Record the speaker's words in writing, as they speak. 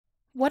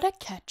What a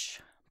Catch,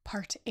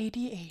 Part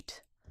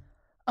 88,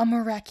 a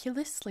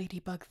Miraculous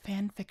Ladybug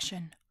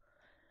Fanfiction.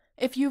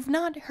 If you've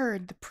not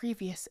heard the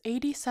previous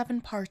 87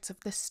 parts of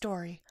this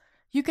story,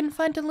 you can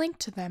find a link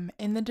to them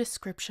in the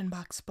description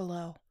box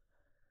below.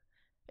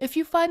 If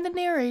you find the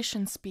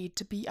narration speed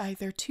to be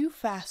either too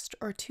fast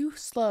or too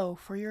slow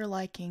for your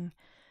liking,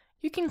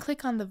 you can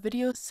click on the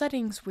video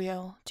settings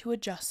wheel to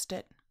adjust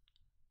it.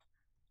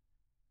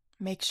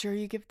 Make sure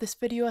you give this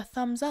video a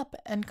thumbs up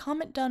and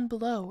comment down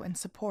below in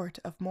support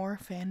of more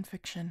fan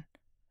fiction.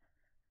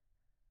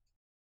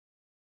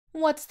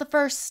 "What's the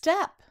first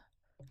step?"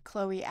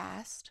 Chloe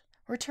asked,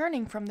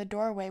 returning from the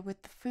doorway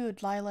with the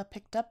food Lila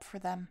picked up for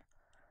them.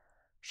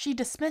 She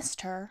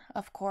dismissed her,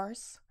 of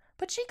course,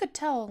 but she could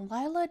tell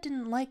Lila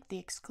didn't like the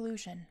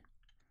exclusion.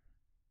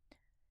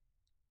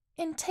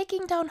 "In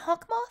taking down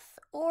Hawkmoth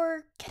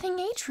or getting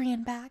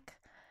Adrian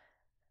back?"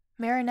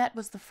 Marinette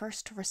was the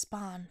first to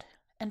respond,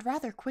 and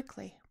rather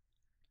quickly.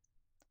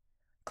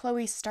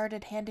 Chloe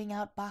started handing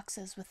out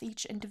boxes with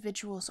each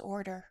individual's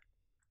order.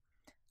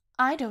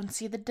 "I don't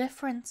see the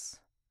difference."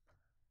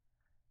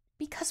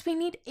 "Because we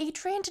need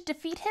Adrian to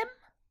defeat him?"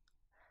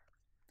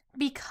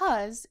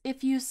 "Because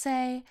if you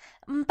say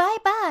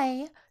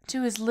bye-bye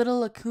to his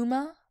little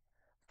Akuma,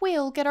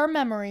 we'll get our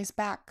memories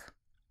back."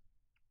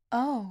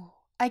 "Oh,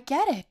 I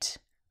get it,"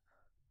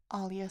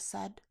 Alia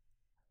said.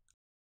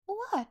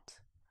 "What?"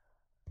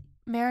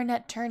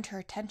 Marinette turned her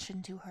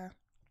attention to her.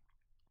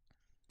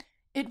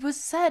 "It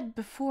was said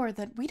before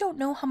that we don't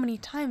know how many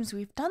times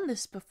we've done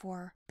this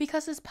before,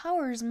 because his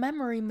power is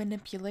memory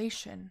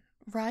manipulation,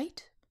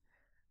 right?"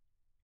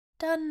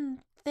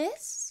 "Done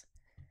this?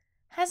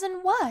 As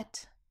in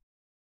what?"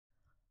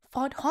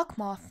 "Fought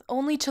Hawkmoth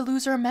only to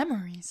lose our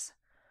memories.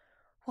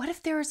 What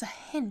if there is a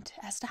hint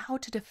as to how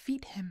to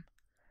defeat him?"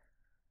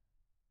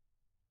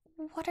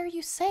 "What are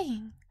you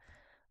saying?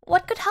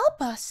 What could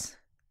help us?"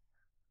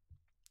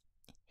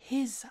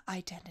 "His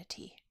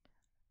identity."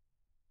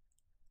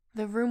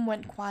 The room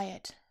went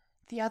quiet,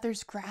 the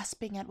others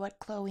grasping at what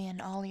Chloe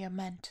and Alia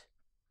meant.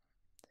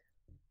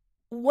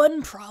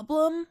 "One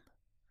problem?"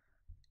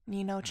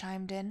 Nino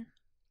chimed in.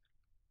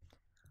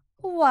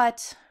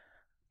 "What?"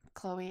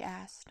 Chloe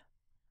asked.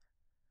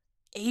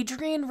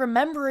 "Adrian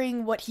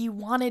remembering what he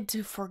wanted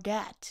to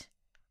forget."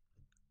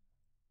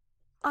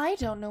 "I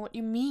don't know what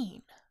you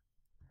mean."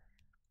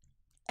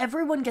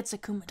 "Everyone gets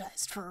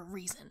akumatized for a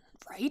reason,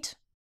 right?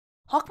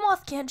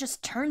 Hawkmoth can't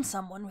just turn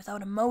someone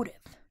without a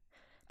motive.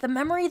 The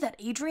memory that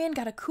Adrian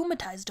got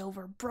akumatized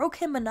over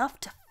broke him enough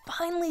to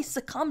finally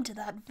succumb to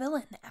that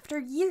villain after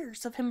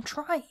years of him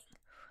trying.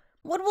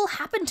 What will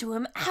happen to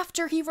him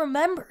after he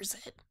remembers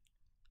it?"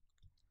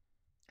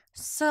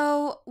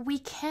 "So we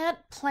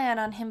can't plan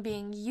on him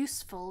being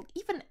useful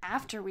even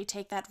after we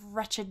take that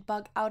wretched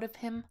bug out of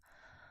him?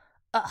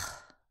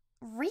 Ugh,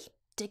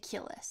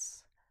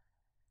 ridiculous."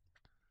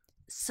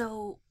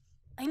 "So,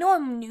 I know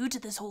I'm new to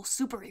this whole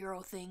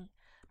superhero thing,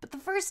 but the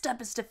first step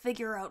is to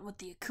figure out what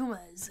the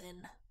Akuma is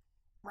in,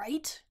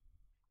 right?"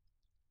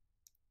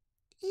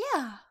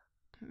 "Yeah,"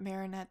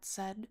 Marinette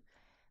said.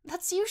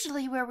 "That's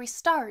usually where we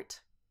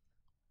start."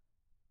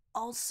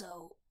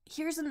 "Also,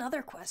 here's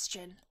another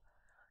question.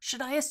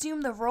 Should I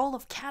assume the role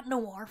of Cat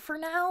Noir for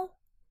now?"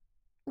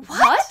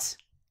 "What?"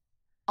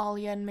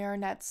 Alia and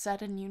Marinette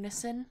said in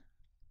unison.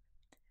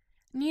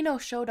 Nino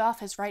showed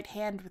off his right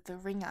hand with the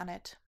ring on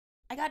it.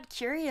 "I got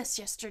curious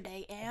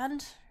yesterday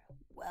and,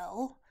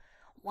 well,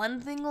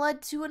 one thing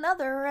led to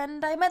another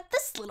and I met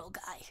this little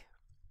guy."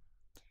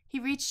 He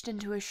reached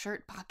into his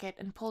shirt pocket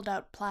and pulled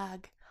out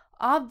Plag,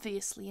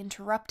 obviously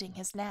interrupting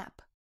his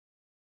nap.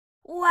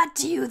 "What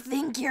do you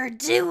think you're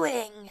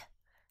doing?"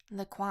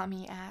 the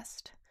Kwami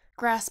asked,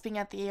 grasping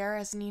at the air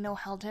as Nino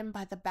held him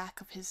by the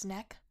back of his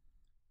neck.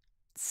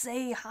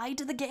 "Say hi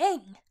to the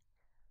gang."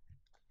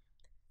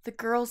 The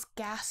girls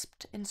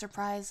gasped in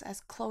surprise as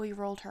Chloe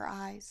rolled her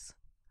eyes.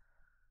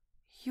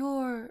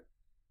 "You're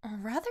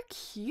rather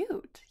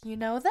cute, you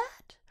know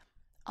that?"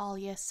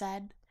 Alia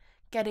said,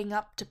 getting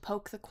up to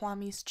poke the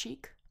Kwami's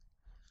cheek.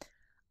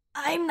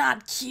 "I'm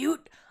not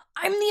cute.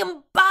 I'm the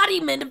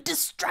embodiment of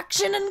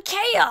destruction and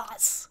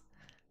chaos,"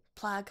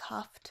 Plag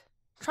huffed,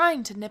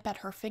 trying to nip at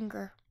her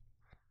finger.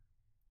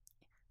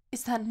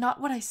 "Is that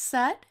not what I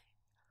said?"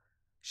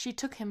 She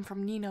took him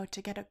from Nino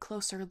to get a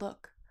closer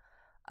look.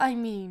 "I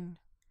mean,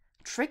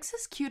 Trix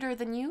is cuter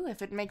than you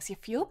if it makes you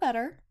feel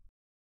better."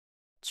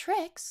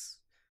 "Trix?"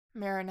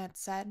 Marinette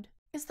said.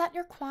 "Is that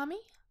your Kwami?"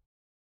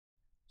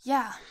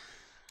 "Yeah.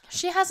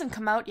 She hasn't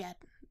come out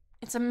yet.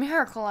 It's a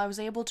miracle I was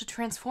able to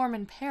transform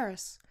in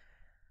Paris.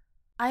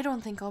 I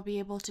don't think I'll be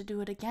able to do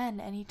it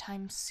again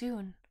anytime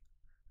soon."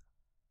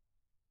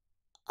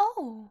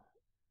 "Oh,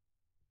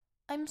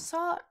 I'm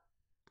sorry."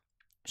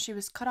 She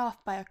was cut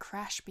off by a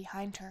crash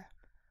behind her.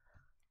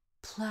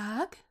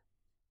 "Plag?"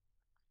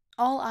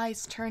 All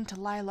eyes turned to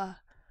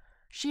Lila.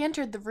 She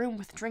entered the room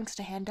with drinks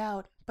to hand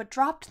out, but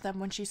dropped them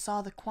when she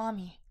saw the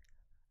Kwami.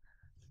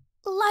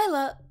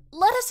 "Lila,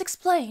 let us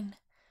explain,"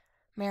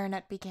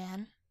 Marinette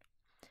began.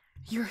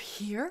 "You're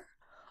here?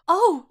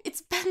 Oh,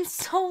 it's been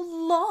so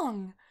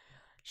long!"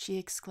 she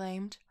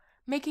exclaimed,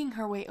 making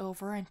her way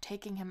over and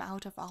taking him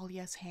out of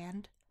Alia's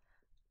hand.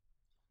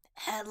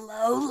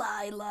 "Hello,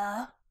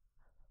 Lila,"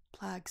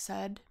 Plag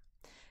said.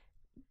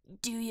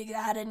 "Do you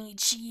got any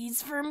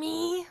cheese for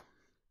me?"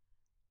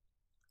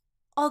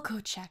 "I'll go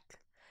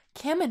check.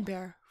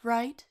 Camembert,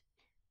 right?"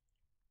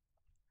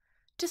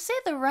 To say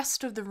the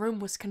rest of the room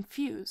was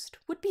confused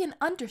would be an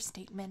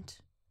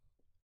understatement.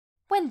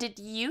 "When did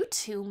you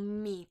two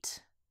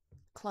meet?"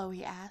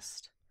 Chloe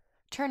asked,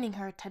 turning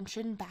her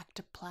attention back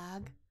to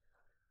Plag.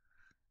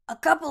 "A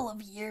couple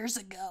of years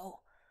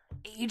ago.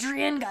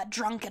 Adrian got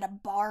drunk at a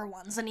bar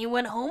once and he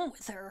went home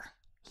with her,"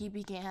 he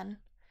began,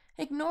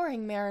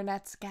 ignoring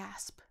Marinette's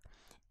gasp.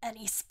 "And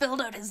he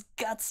spilled out his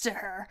guts to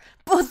her,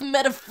 both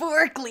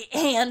metaphorically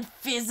and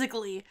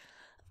physically.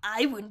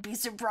 I wouldn't be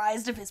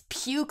surprised if his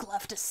puke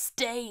left a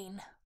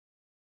stain."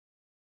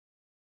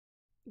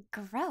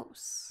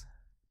 "Gross."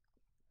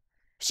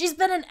 "She's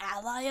been an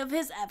ally of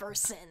his ever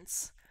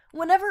since.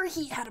 Whenever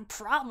he had a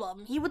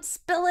problem, he would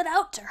spill it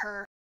out to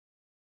her."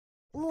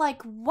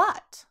 "Like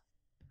what?"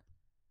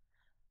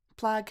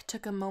 Plag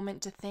took a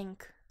moment to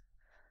think.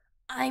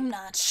 "I'm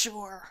not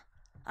sure.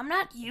 I'm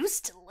not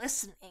used to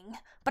listening,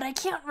 but I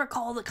can't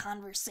recall the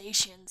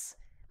conversations,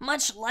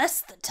 much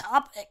less the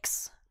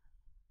topics."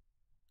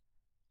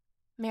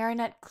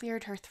 Marinette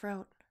cleared her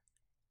throat.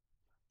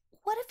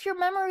 "What if your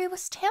memory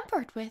was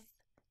tampered with?"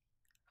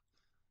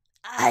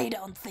 "I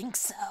don't think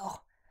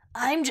so.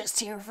 I'm just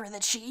here for the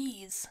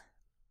cheese."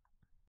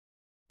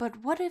 "But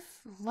what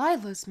if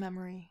Lila's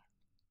memory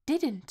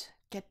didn't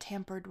get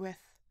tampered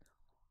with?"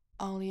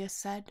 Alia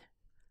said.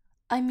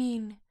 "I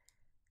mean,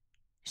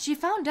 she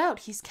found out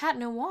he's Cat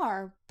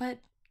Noir,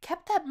 but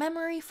kept that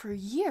memory for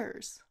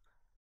years."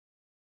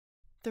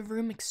 The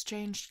room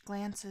exchanged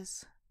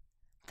glances.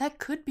 That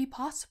could be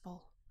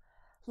possible.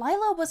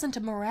 Lila wasn't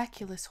a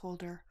miraculous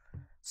holder,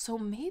 so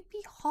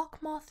maybe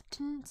Hawkmoth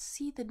didn't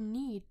see the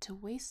need to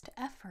waste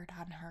effort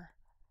on her.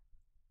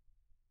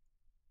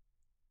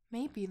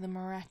 Maybe the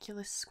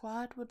Miraculous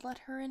Squad would let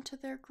her into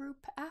their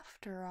group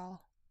after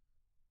all.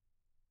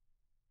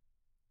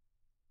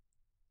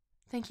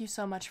 Thank you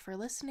so much for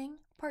listening.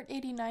 Part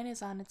 89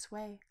 is on its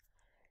way.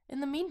 In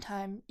the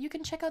meantime, you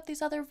can check out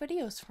these other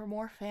videos for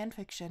more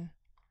fanfiction.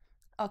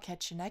 I'll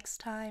catch you next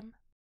time.